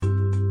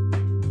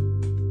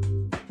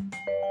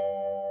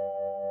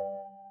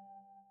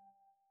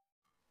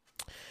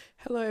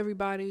Hello,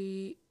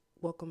 everybody.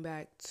 Welcome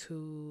back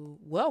to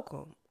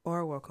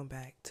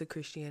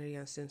Christianity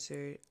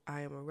Uncensored.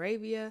 I am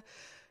Arabia,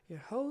 your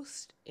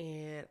host,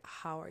 and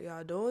how are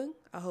y'all doing?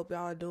 I hope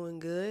y'all are doing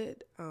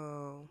good.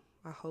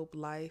 I hope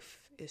life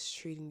is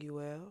treating you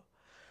well.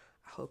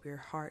 I hope your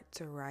hearts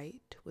are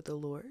right with the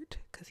Lord,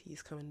 because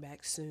He's coming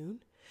back soon.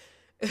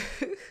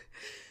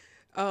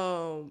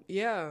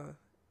 Yeah,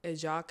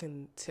 as y'all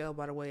can tell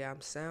by the way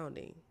I'm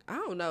sounding, I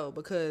don't know,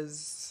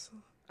 because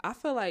I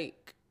feel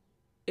like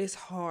it's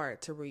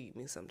hard to read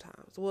me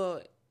sometimes.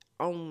 Well,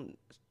 on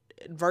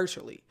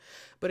virtually,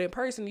 but in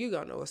person, you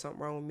gonna know what's something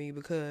wrong with me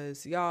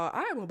because y'all,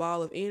 I am a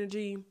ball of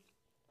energy.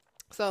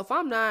 So if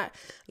I'm not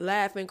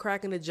laughing,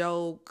 cracking a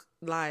joke,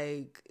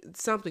 like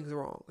something's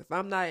wrong. If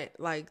I'm not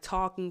like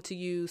talking to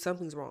you,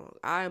 something's wrong.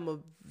 I am a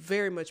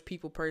very much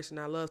people person.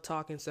 I love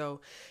talking.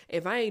 So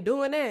if I ain't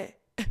doing that,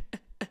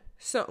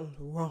 something's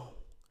wrong.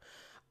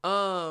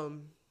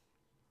 Um,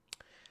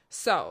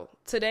 So,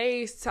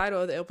 today's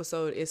title of the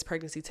episode is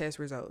pregnancy test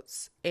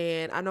results.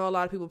 And I know a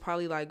lot of people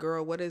probably like,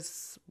 girl,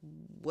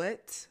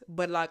 what?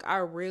 But like, I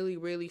really,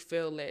 really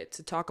feel led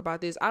to talk about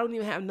this. I don't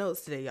even have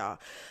notes today, y'all.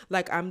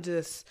 Like, I'm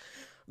just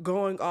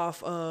going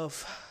off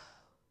of,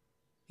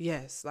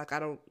 yes, like, I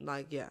don't,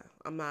 like, yeah,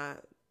 I'm not,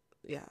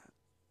 yeah,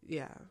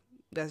 yeah.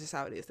 That's just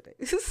how it is today.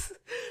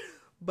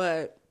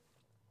 But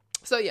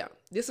so yeah,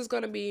 this is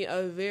going to be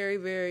a very,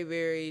 very,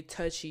 very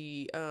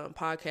touchy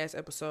podcast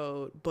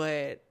episode.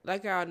 But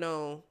like y'all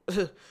know,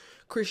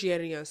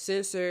 Christianity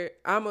Uncensored,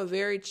 I'm a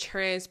very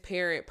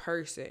transparent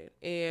person.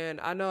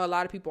 And I know a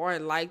lot of people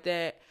aren't like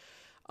that.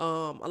 A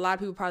lot of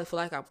people probably feel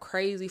like I'm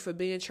crazy for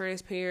being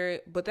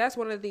transparent. But that's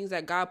one of the things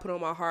that God put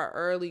on my heart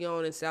early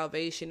on in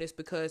salvation, is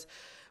because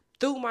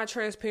through my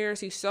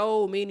transparency,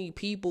 so many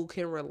people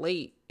can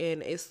relate.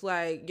 And it's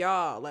like,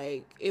 y'all,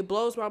 like, it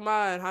blows my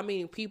mind how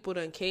many people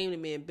done came to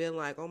me and been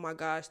like, oh my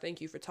gosh, thank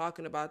you for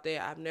talking about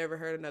that. I've never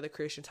heard another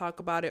Christian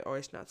talk about it, or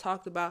it's not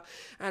talked about.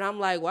 And I'm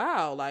like,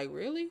 wow, like,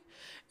 really?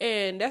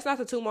 And that's not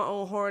to toot my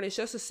own horn. It's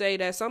just to say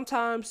that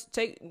sometimes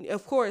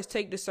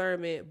take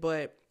discernment,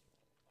 but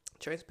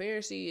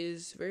transparency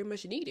is very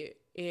much needed.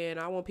 And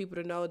I want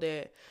people to know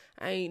that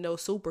I ain't no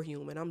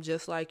superhuman. I'm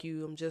just like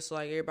you. I'm just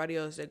like everybody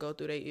else that go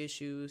through their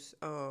issues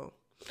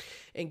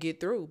and get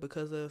through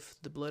because of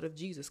the blood of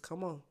Jesus.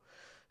 Come on.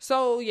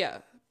 So, yeah,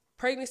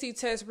 pregnancy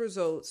test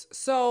results.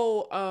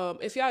 So,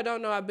 if y'all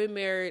don't know, I've been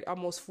married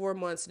almost 4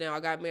 months now. I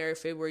got married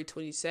February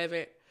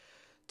 27th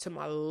to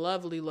my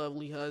lovely,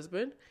 lovely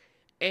husband.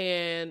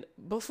 And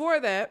before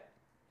that,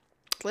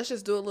 let's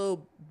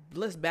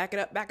back it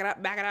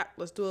up.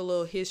 Let's do a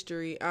little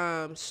history.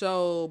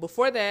 So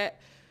before that,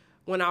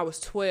 when I was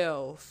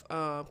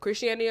 12,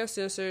 Christianity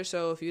Uncensored.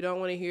 So if you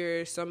don't want to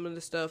hear some of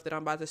the stuff that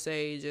I'm about to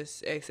say,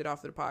 just exit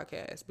off of the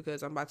podcast,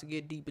 because I'm about to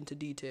get deep into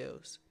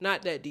details.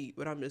 Not that deep,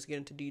 but I'm just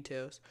getting into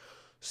details.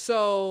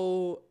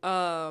 So,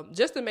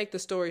 just to make the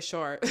story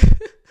short,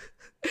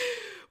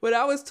 when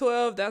I was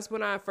 12, that's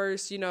when I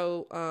first,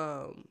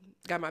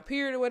 got my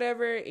period or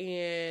whatever.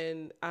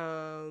 And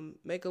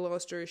make a long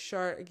story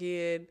short,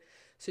 again,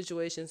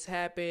 situations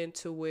happened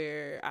to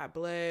where I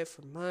bled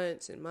for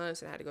months and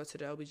months, and I had to go to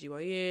the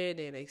OBGYN,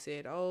 and they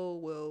said, oh,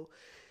 well,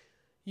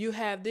 you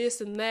have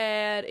this and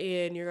that,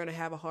 and you're going to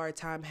have a hard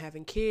time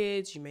having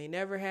kids. You may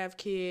never have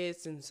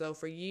kids. And so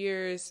for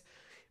years,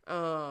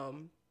 I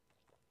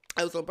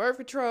was on birth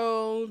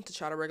control to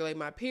try to regulate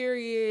my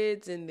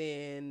periods. And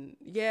then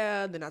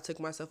I took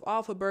myself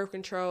off of birth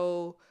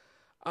control.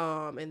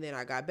 And then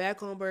I got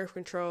back on birth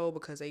control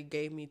because they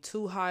gave me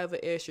too high of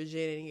an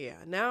estrogen. And yeah,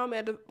 now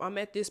I'm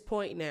at this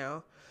point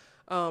now.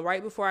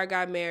 Right before I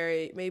got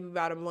married, maybe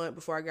about a month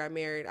before I got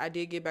married, I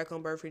did get back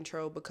on birth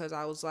control because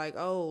I was like,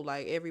 oh,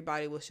 like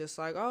everybody was just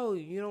like, oh,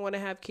 you don't want to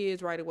have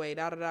kids right away,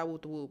 da da da,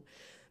 whoop whoop.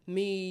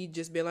 Me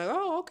just being like,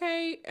 oh,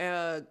 okay.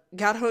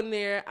 Got on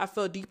there. I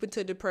fell deep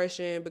into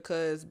depression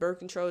because birth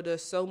control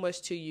does so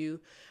much to you.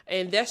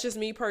 And that's just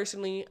me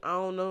personally. I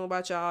don't know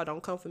about y'all.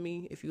 Don't come for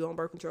me. If you on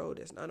birth control,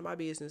 that's none of my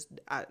business.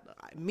 It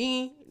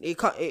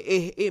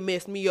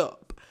messed me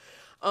up.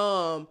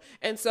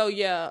 And so,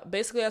 yeah,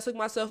 basically I took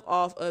myself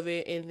off of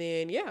it. And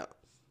then,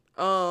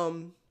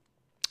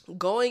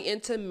 going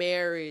into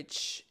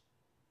marriage,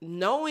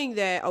 knowing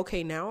that,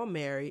 okay, now I'm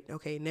married.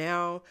 Okay,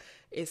 now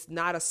it's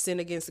not a sin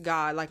against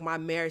God. Like, my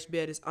marriage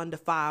bed is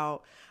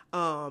undefiled.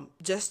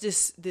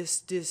 Just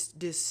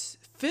this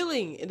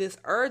feeling and this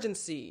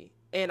urgency.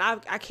 And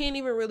I can't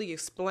even really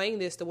explain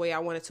this the way I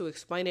wanted to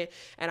explain it.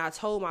 And I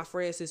told my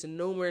friends this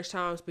numerous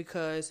times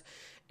because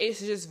it's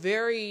just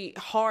very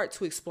hard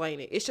to explain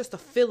it. It's just a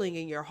feeling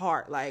in your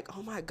heart. Like,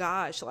 oh my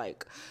gosh,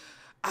 like,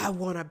 I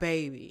want a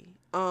baby.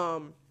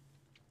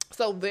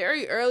 So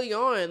very early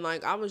on,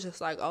 like, I was just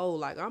like, oh,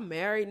 like, I'm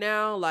married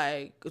now.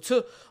 Like,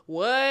 to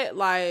what?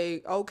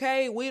 Like,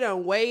 okay, we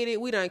done waited.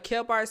 We done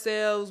kept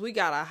ourselves. We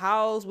got a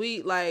house.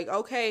 We like,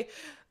 okay,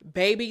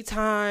 baby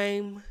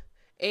time.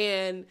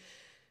 And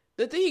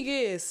the thing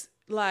is,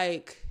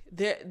 like,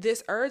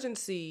 this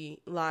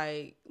urgency,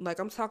 like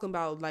I'm talking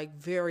about, like,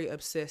 very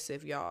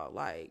obsessive, y'all.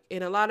 Like,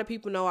 and a lot of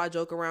people know I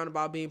joke around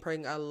about being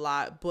pregnant a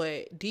lot,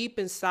 but deep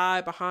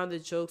inside, behind the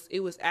jokes,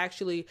 it was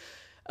actually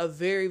a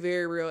very,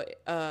 very real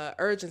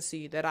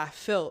urgency that I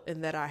felt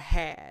and that I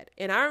had.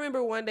 And I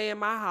remember one day in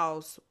my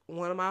house,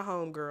 one of my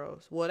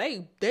homegirls, well,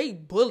 they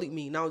bullied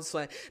me. No, I'm just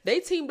like, they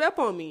teamed up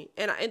on me.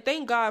 And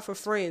thank God for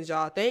friends,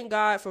 y'all. Thank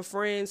God for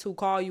friends who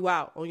call you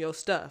out on your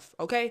stuff,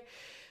 okay?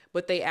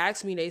 But they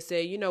asked me, they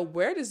said,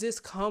 where does this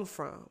come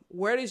from?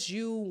 Where does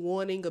you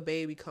wanting a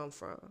baby come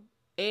from?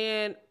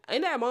 And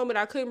in that moment,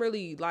 I couldn't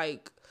really,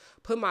 like,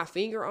 put my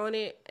finger on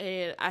it.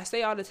 And I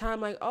say all the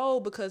time, like, oh,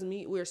 because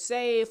we're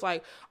safe.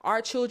 Like,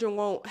 our children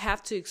won't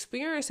have to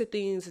experience the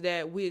things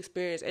that we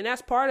experience. And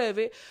that's part of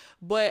it.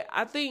 But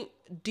I think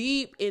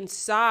deep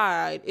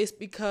inside, it's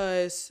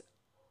because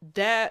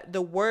that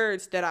the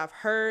words that I've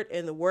heard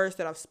and the words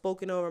that I've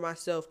spoken over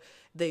myself,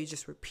 they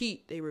just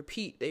repeat.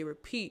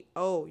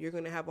 Oh, you're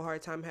going to have a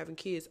hard time having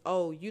kids.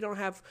 Oh, you don't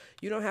have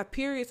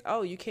periods.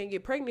 Oh, you can't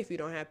get pregnant if you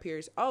don't have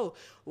periods. Oh,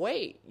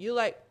 wait, you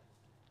like,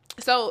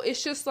 so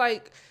it's just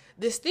like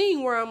this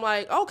thing where I'm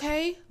like,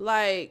 okay,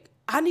 like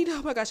I need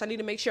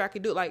to make sure I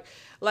can do it.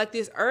 Like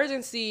this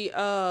urgency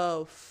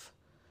of,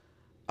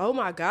 oh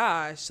my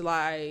gosh,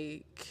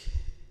 like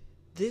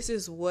this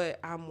is what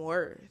I'm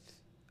worth.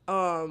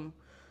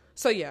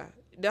 So yeah,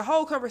 the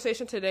whole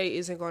conversation today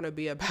isn't going to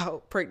be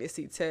about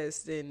pregnancy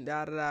tests and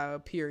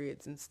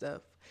periods and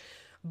stuff.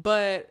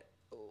 But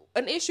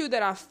an issue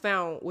that I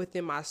found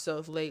within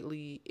myself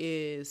lately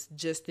is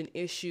just an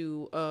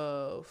issue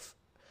of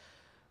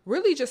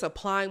really just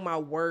applying my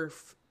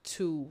worth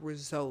to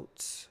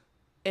results.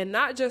 And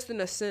not just in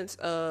the sense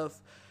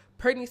of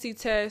pregnancy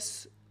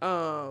tests,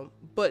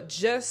 but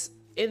just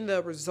in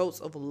the results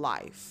of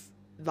life.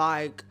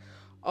 Like,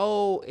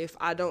 oh, if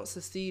I don't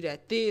succeed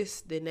at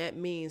this, then that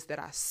means that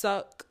I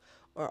suck.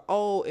 Or,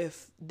 oh,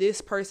 if this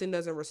person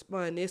doesn't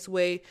respond this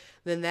way,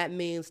 then that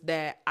means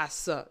that I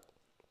suck.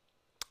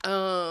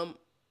 Very,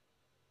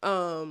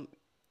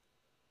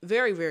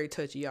 very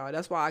touchy, y'all.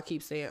 That's why I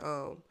keep saying,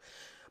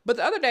 But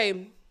the other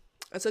day,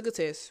 I took a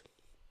test.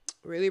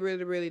 Really,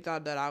 really, really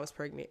thought that I was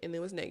pregnant, and it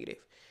was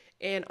negative.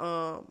 And,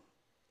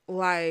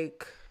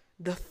 like,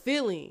 the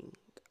feeling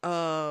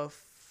of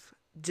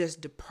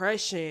just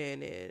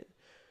depression and,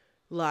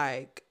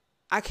 like,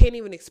 I can't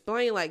even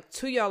explain, like,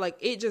 to y'all, like,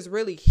 it just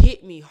really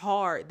hit me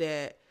hard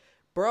that,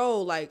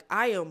 bro, like,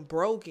 I am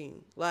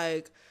broken.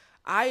 Like,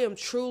 I am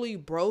truly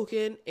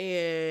broken,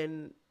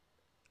 and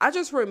I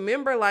just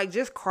remember, like,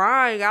 just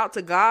crying out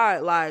to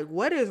God, like,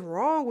 what is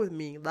wrong with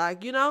me?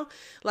 Like,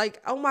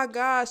 like, oh my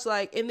gosh,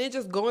 like, and then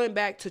just going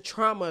back to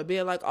trauma,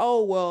 being like,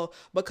 oh, well,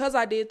 because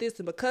I did this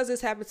and because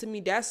this happened to me,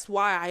 that's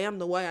why I am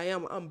the way I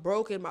am. I'm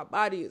broken. My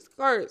body is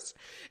cursed.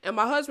 And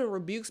my husband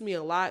rebukes me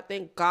a lot.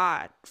 Thank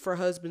God for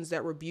husbands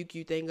that rebuke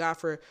you. Thank God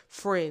for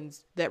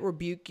friends that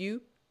rebuke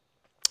you,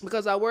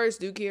 because our words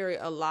do carry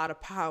a lot of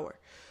power.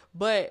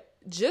 But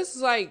just,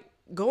 like,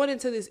 going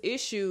into this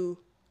issue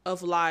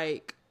of,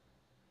 like,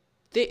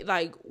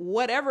 like,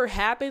 whatever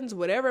happens,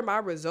 whatever my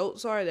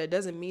results are, that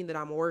doesn't mean that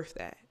I'm worth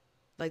that.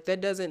 Like,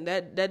 that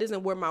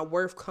isn't where my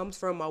worth comes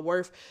from. My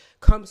worth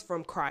comes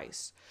from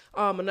Christ.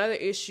 Another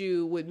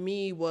issue with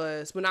me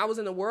was when I was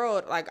in the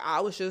world, like,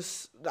 I was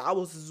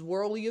as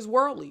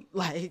worldly.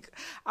 Like,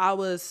 I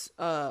was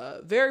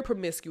a very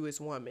promiscuous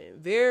woman,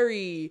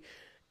 very,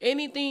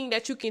 anything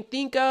that you can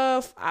think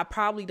of, I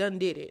probably done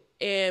did it.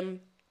 And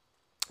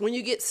when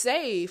you get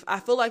saved, I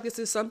feel like this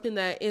is something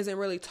that isn't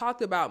really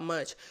talked about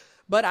much.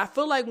 But I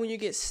feel like when you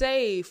get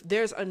saved,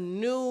 there's a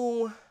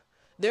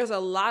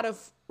lot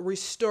of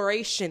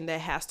restoration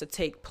that has to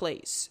take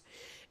place.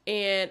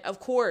 And of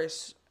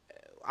course,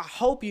 I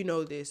hope you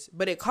know this,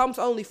 but it comes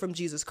only from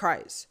Jesus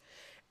Christ.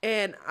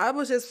 And I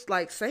was just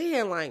like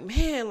saying, like,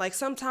 man, like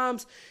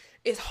sometimes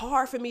it's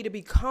hard for me to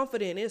be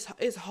confident.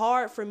 It's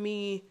hard for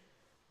me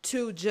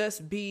to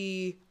just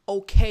be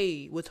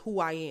okay with who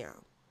I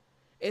am.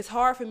 It's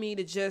hard for me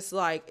to just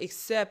like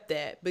accept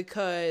that,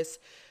 because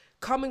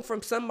coming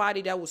from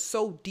somebody that was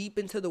so deep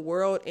into the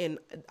world and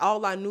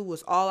all I knew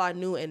was all I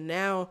knew. And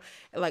now,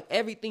 like,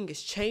 everything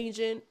is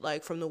changing,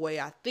 like, from the way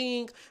I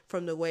think,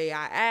 from the way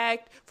I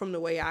act, from the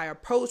way I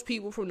approach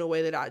people, from the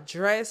way that I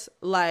dress.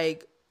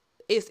 Like,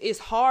 it's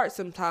hard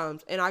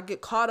sometimes. And I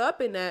get caught up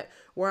in that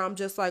where I'm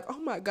just like, oh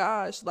my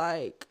gosh,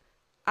 like,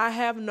 I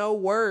have no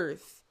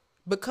worth,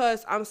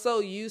 because I'm so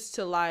used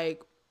to,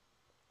 like,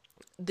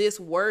 this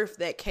worth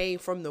that came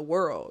from the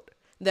world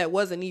that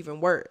wasn't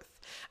even worth.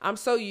 I'm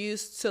so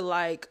used to,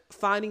 like,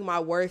 finding my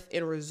worth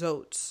in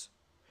results.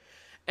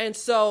 And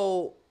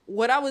so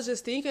what I was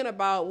just thinking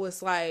about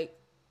was, like,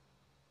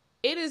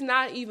 it is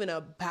not even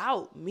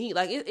about me.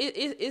 Like,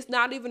 it's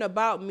not even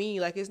about me.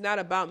 Like, it's not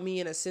about me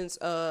in a sense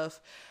of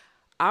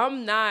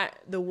I'm not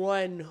the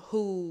one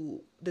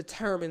who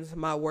determines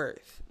my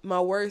worth.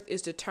 My worth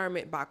is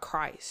determined by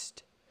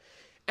Christ.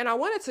 And I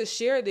wanted to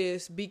share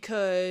this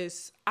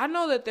because I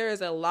know that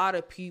there's a lot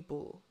of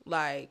people,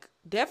 like,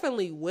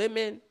 definitely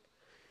women,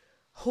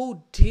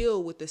 who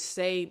deal with the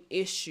same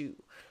issue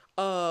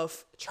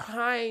of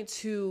trying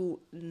to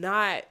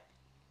not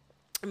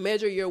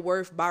measure your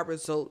worth by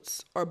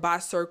results or by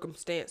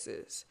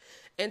circumstances.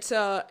 And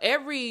to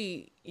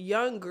every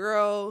young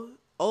girl,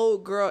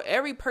 old girl,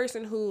 every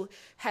person who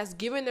has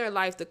given their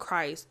life to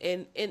Christ,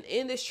 and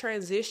in this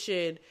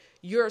transition,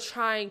 you're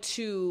trying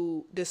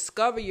to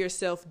discover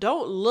yourself,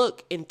 don't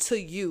look into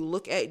you,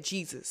 look at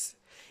Jesus.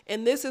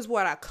 And this is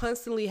what I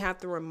constantly have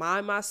to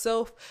remind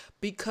myself,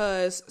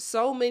 because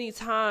so many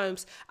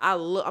times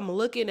I'm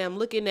looking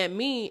at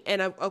me,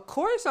 and of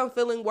course I'm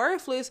feeling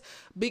worthless,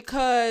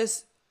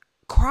 because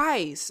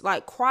Christ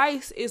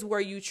is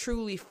where you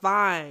truly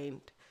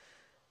find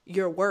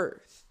your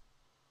worth.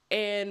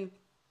 And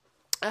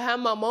I have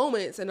my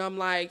moments, and I'm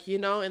like,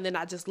 and then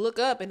I just look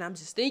up and I'm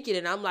just thinking,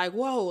 and I'm like,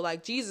 whoa,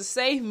 like Jesus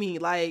saved me,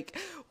 like,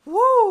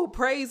 whoa,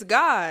 praise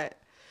God.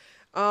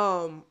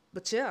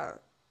 But yeah,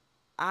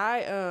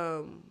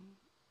 I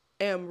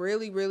am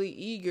really, really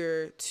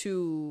eager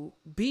to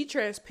be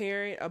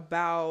transparent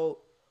about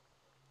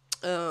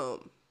the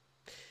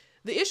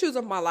issues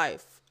of my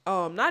life.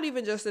 Not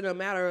even just in a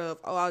matter of,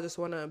 I just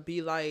want to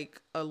be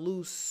like a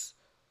loose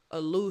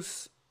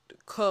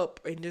cup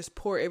and just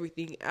pour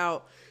everything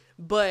out.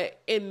 But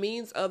it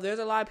means there's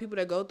a lot of people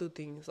that go through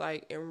things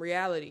like in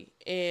reality,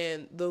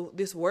 and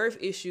this worth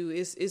issue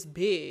is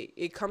big.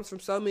 It comes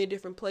from so many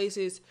different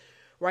places.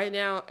 Right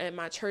now at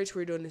my church,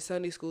 we're doing the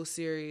Sunday school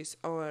series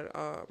on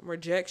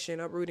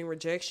rejection, uprooting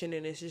rejection,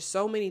 and it's just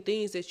so many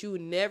things that you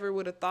never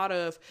would have thought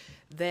of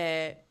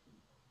that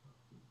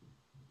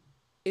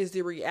is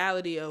the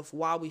reality of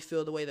why we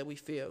feel the way that we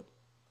feel.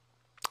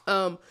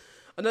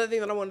 Another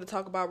thing that I wanted to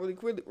talk about really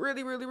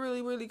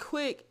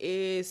quick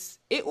is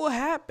it will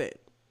happen.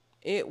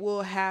 It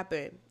will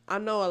happen. I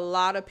know a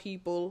lot of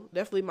people,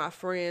 definitely my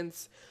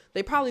friends,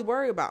 they probably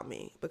worry about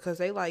me because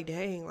they like,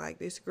 dang, like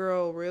this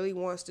girl really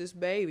wants this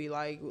baby.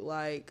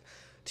 Like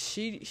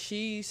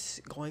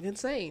she's going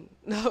insane.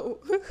 No,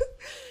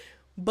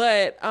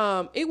 but,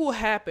 it will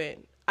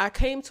happen. I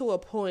came to a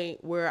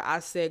point where I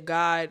said,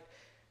 God,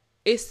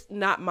 it's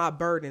not my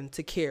burden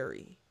to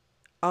carry.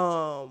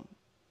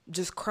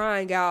 Just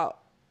crying out,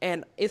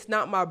 and it's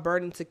not my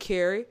burden to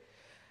carry.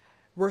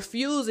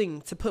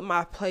 Refusing to put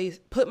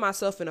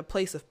myself in a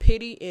place of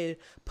pity and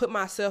put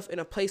myself in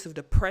a place of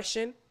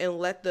depression and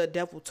let the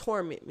devil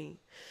torment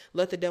me.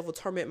 Let the devil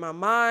torment my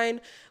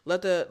mind.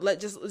 Let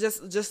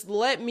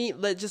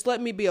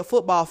me be a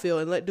football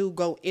field and let dude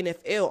go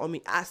NFL on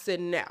me. I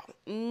said, no,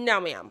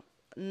 ma'am,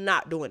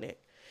 not doing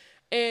it.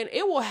 And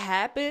it will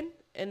happen.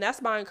 And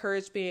that's my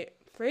encouragement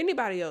for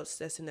anybody else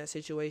that's in that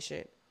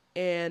situation.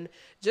 And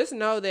just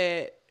know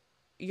that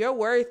your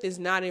worth is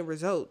not in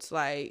results.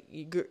 Like,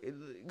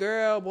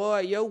 girl,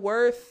 boy, your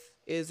worth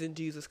is in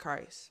Jesus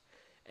Christ.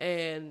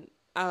 And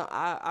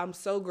I'm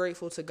so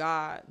grateful to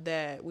God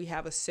that we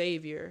have a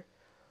Savior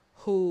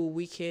who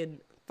we can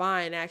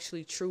find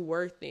actually true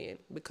worth in.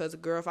 Because,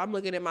 girl, if I'm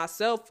looking at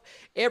myself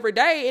every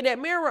day in that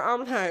mirror,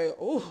 I'm like,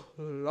 oh,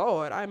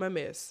 Lord, I'm a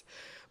mess.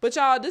 But,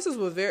 y'all, this was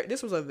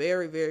a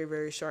very, very,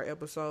 very short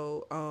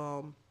episode.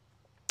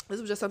 This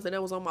was just something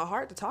that was on my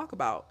heart to talk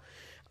about.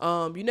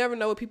 You never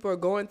know what people are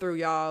going through,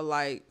 y'all.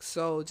 Like,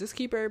 so just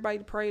keep everybody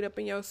prayed up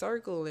in your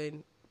circle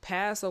and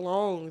pass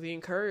along the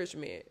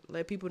encouragement.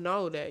 Let people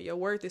know that your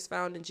worth is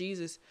found in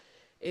Jesus.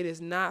 It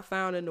is not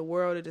found in the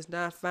world. It is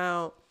not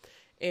found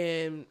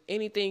in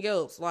anything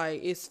else.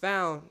 Like, it's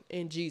found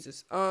in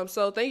Jesus.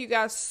 So thank you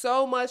guys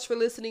so much for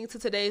listening to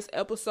today's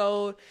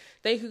episode.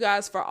 Thank you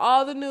guys for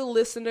all the new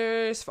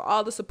listeners, for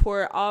all the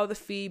support, all the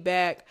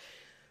feedback.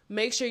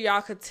 Make sure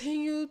y'all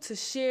continue to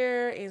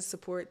share and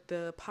support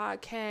the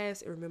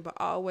podcast. And remember,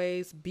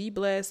 always be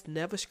blessed,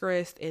 never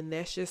stressed, and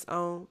that's just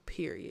on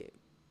period.